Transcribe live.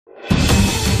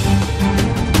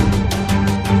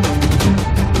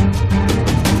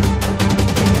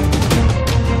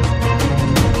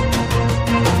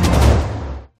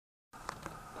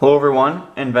Hello everyone,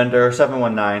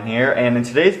 Inventor719 here, and in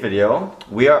today's video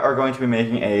we are going to be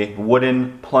making a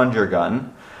wooden plunger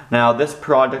gun. Now this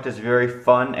project is very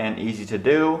fun and easy to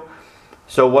do,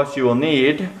 so what you will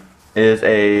need is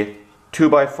a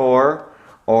 2x4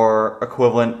 or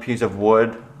equivalent piece of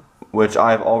wood, which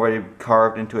I've already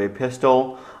carved into a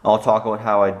pistol. I'll talk about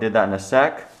how I did that in a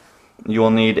sec. You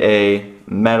will need a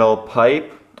metal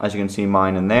pipe, as you can see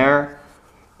mine in there,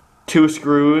 2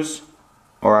 screws,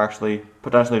 or actually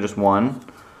potentially just one.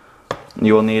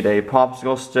 You will need a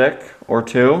popsicle stick or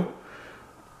 2,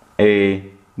 a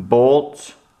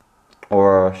bolt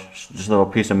or just a little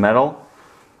piece of metal,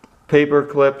 paper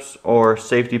clips or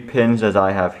safety pins as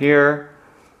I have here,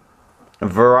 a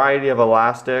variety of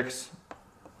elastics,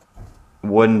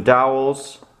 wooden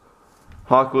dowels,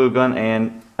 hot glue gun,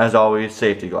 and as always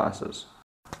safety glasses.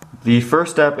 The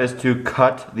first step is to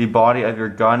cut the body of your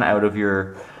gun out of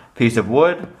your piece of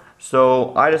wood.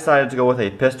 So I decided to go with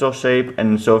a pistol shape,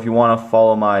 and so if you want to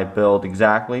follow my build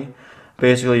exactly,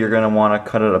 basically you're going to want to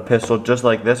cut out a pistol just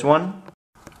like this one.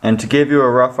 And to give you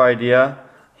a rough idea,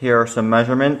 here are some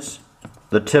measurements.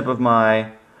 The tip of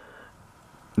my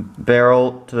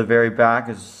barrel to the very back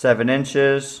is 7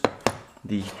 inches.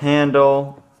 The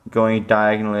handle going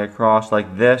diagonally across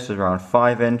like this is around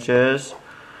 5 inches.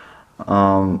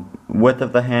 Width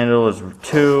of the handle is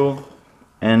 2.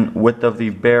 And width of the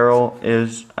barrel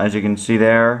is, as you can see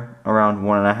there, around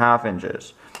 1.5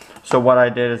 inches. So what I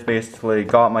did is basically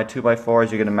got my 2x4,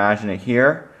 as you can imagine it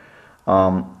here,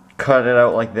 cut it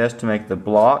out like this to make the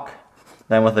block.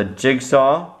 Then with a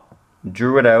jigsaw,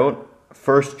 drew it out.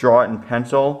 First draw it in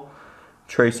pencil,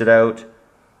 trace it out.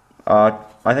 I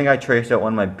think I traced out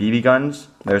one of my BB guns.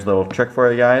 There's a little trick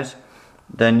for you guys.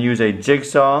 Then use a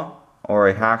jigsaw or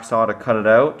a hacksaw to cut it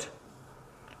out.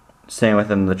 Same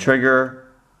within the trigger.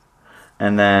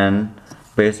 And then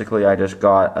basically I just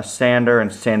got a sander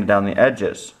and sanded down the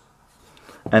edges.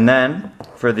 And then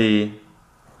for the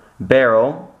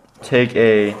barrel, take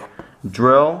a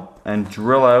drill and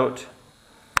drill out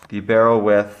the barrel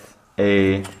with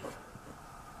a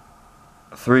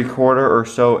 3/4 or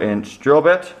so inch drill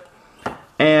bit.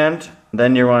 And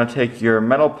then you want to take your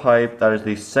metal pipe that is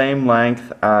the same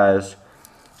length as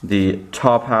the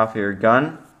top half of your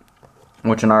gun,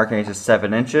 which in our case is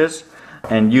 7 inches.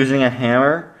 And using a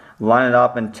hammer, line it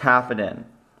up and tap it in.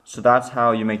 So that's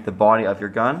how you make the body of your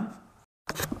gun.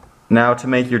 Now to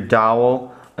make your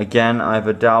dowel, again I have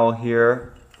a dowel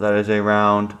here that is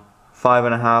around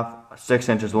 5.5, 6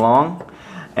 inches long,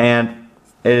 and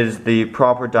it is the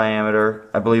proper diameter.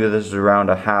 I believe that this is around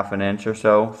 1/2 inch or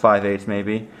so, 5/8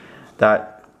 maybe.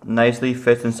 That nicely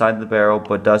fits inside the barrel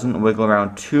but doesn't wiggle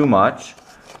around too much,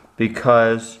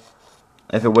 because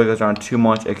if it wiggles around too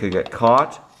much it could get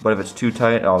caught. But if it's too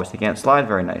tight, it obviously can't slide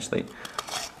very nicely.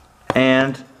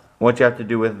 And what you have to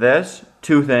do with this,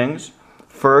 2 things.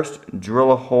 First,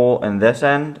 drill a hole in this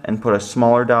end and put a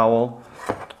smaller dowel.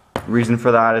 Reason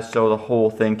for that is so the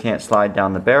whole thing can't slide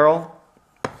down the barrel.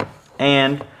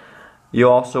 And you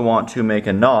also want to make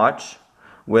a notch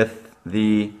with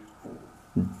the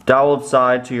doweled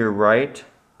side to your right.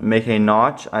 Make a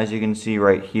notch, as you can see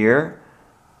right here,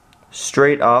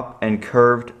 straight up and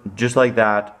curved just like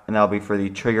that, and that'll be for the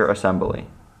trigger assembly.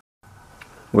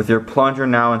 With your plunger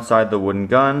now inside the wooden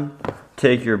gun,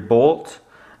 take your bolt,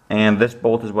 and this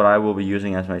bolt is what I will be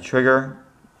using as my trigger.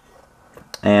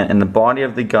 And in the body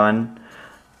of the gun,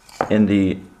 in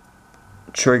the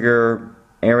trigger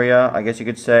area, I guess you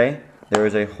could say, there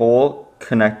is a hole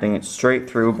connecting it straight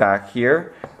through back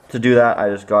here. To do that, I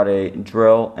just got a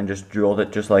drill and just drilled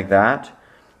it just like that.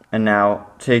 And now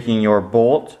taking your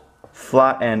bolt,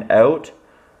 flat end out,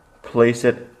 place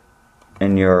it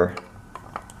in your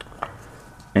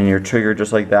trigger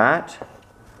just like that.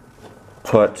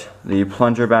 Put the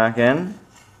plunger back in,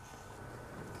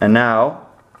 and now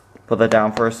put that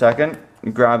down for a second.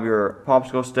 Grab your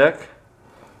popsicle stick,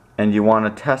 and you want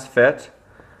to test fit.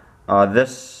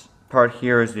 This part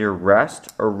here is your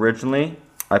rest. Originally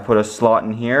I put a slot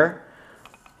in here,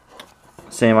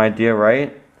 same idea,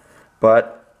 right?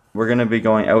 But we're going to be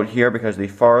going out here because the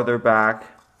farther back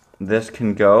this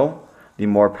can go, the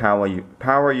more power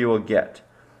you will get.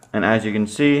 And as you can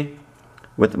see,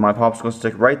 with my popsicle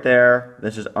stick right there,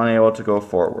 this is unable to go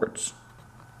forwards.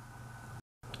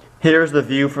 Here's the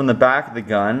view from the back of the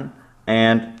gun,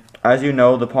 and as you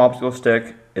know, the popsicle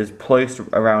stick is placed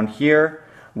around here,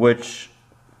 which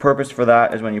purpose for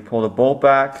that is when you pull the bolt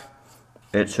back,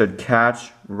 it should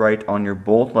catch right on your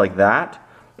bolt like that.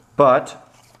 But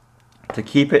to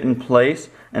keep it in place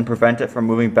and prevent it from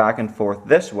moving back and forth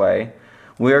this way,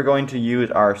 we are going to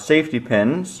use our safety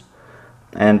pins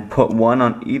and put one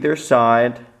on either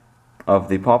side of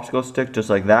the popsicle stick, just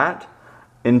like that,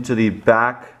 into the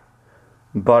back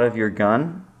butt of your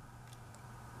gun.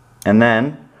 And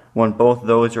then, when both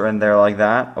those are in there like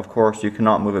that, of course you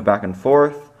cannot move it back and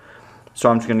forth. So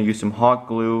I'm just going to use some hot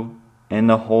glue in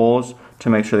the holes to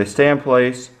make sure they stay in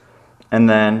place, and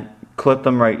then clip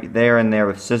them right there and there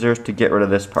with scissors to get rid of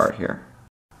this part here.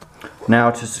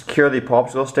 Now, to secure the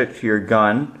popsicle stick to your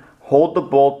gun, hold the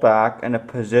bolt back in a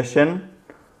position,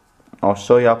 I'll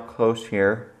show you up close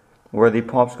here, where the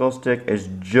popsicle stick is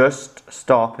just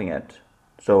stopping it.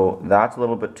 So that's a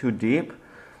little bit too deep,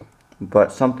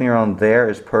 but something around there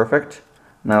is perfect.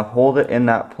 Now hold it in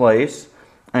that place,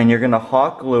 and you're going to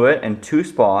hot glue it in 2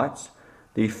 spots.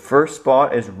 The first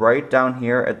spot is right down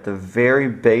here at the very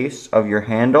base of your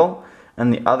handle,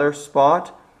 and the other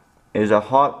spot is a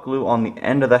hot glue on the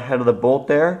end of the head of the bolt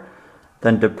there.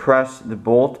 Then depress the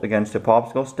bolt against the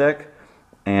popsicle stick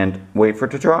and wait for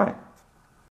it to dry.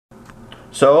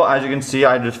 So as you can see,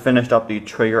 I just finished up the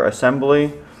trigger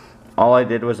assembly. All I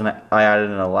did was I added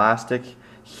an elastic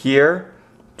here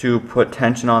to put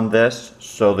tension on this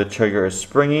so the trigger is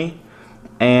springy,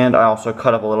 and I also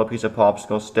cut up a little piece of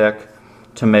popsicle stick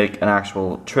to make an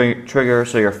actual trigger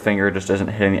so your finger just isn't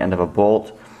hitting the end of a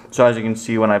bolt. So as you can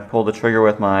see, when I pull the trigger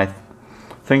with my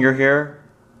finger here,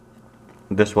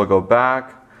 this will go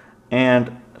back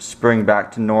and spring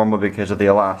back to normal because of the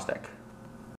elastic.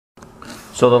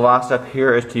 So the last step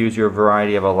here is to use your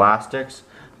variety of elastics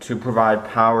to provide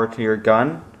power to your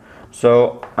gun.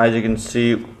 So as you can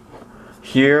see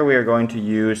here, we are going to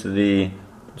use the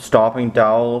stopping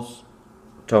dowels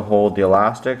to hold the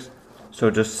elastics. So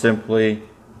just simply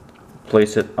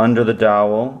place it under the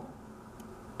dowel,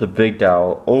 the big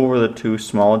dowel, over the 2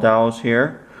 small dowels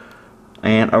here,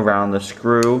 and around the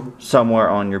screw somewhere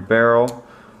on your barrel.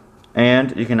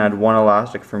 And you can add 1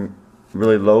 elastic from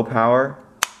really low power,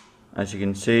 as you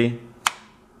can see.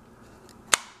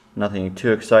 Nothing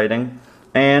too exciting.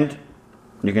 And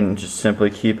you can just simply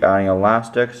keep adding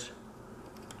elastics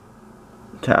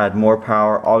to add more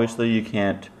power. Obviously you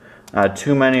can't add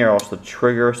too many or else the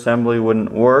trigger assembly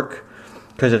wouldn't work,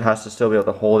 because it has to still be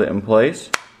able to hold it in place.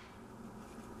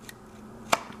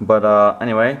 But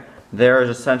anyway, there is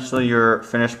essentially your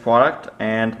finished product,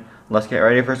 and let's get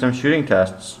ready for some shooting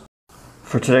tests.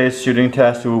 For today's shooting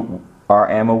test, our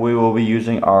ammo we will be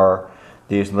using are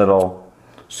these little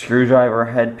screwdriver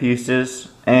head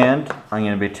pieces, and I'm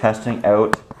going to be testing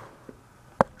out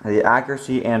the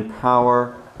accuracy and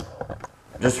power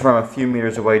just from a few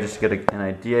meters away, just to get an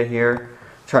idea here.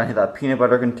 Trying to hit that peanut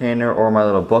butter container or my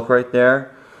little book right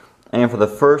there. And for the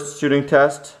first shooting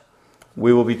test,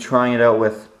 we will be trying it out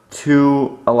with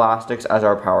 2 elastics as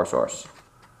our power source.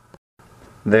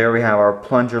 There we have our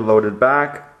plunger loaded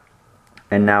back,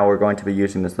 and now we're going to be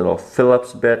using this little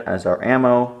Phillips bit as our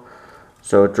ammo.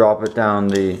 So drop it down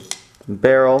the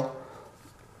barrel,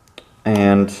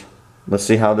 and let's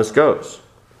see how this goes.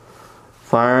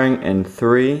 Firing in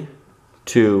 3,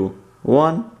 2,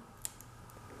 1.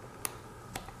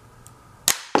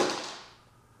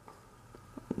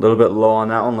 A little bit low on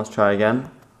that one. Let's try again.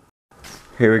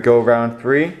 Here we go, round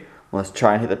 3. Let's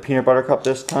try and hit the peanut butter cup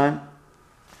this time.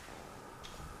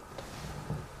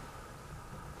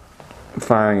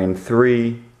 Firing in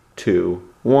 3, 2,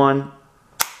 1.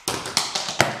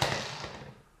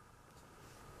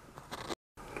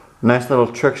 Nice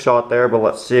little trick shot there, but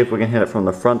let's see if we can hit it from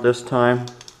the front this time.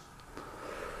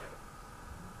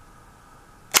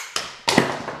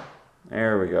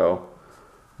 There we go.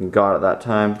 Got it that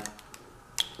time.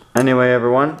 Anyway,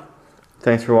 everyone,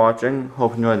 thanks for watching.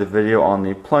 Hope you enjoyed the video on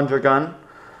the plunger gun.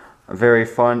 Very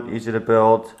fun, easy to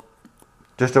build.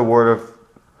 Just a word of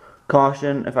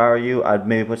caution, if I were you, I'd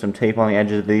maybe put some tape on the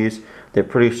edges of these. They're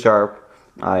pretty sharp.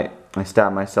 I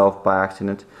stabbed myself by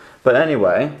accident. But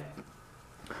anyway,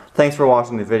 thanks for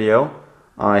watching the video.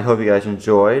 I hope you guys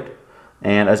enjoyed.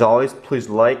 And as always, please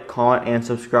like, comment, and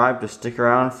subscribe to stick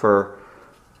around for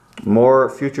more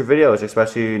future videos,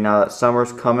 especially now that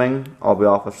summer's coming. I'll be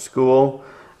off of school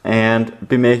and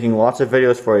be making lots of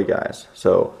videos for you guys.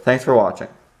 So thanks for watching.